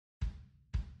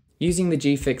Using the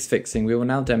GeeFix fixing, we will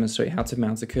now demonstrate how to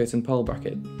mount a curtain pole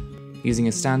bracket, using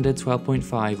a standard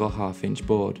 12.5 or half-inch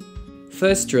board.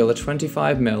 First, drill a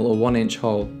 25mm or 1-inch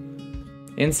hole.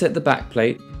 Insert the back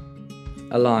plate,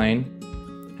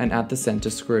 align, and add the centre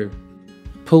screw.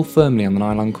 Pull firmly on the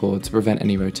nylon cord to prevent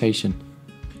any rotation.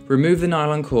 Remove the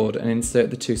nylon cord and insert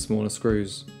the 2 smaller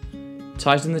screws.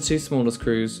 Tighten the 2 smaller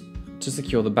screws to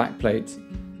secure the back plate.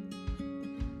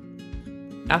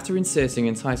 After inserting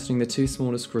and tightening the 2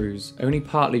 smaller screws, only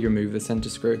partly remove the centre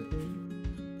screw.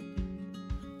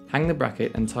 Hang the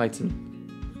bracket and tighten.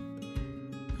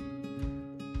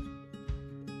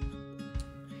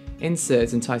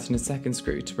 Insert and tighten a second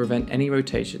screw to prevent any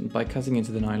rotation by cutting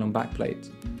into the nylon backplate.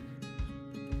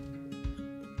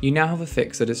 You now have a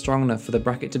fix that is strong enough for the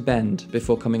bracket to bend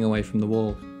before coming away from the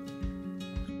wall.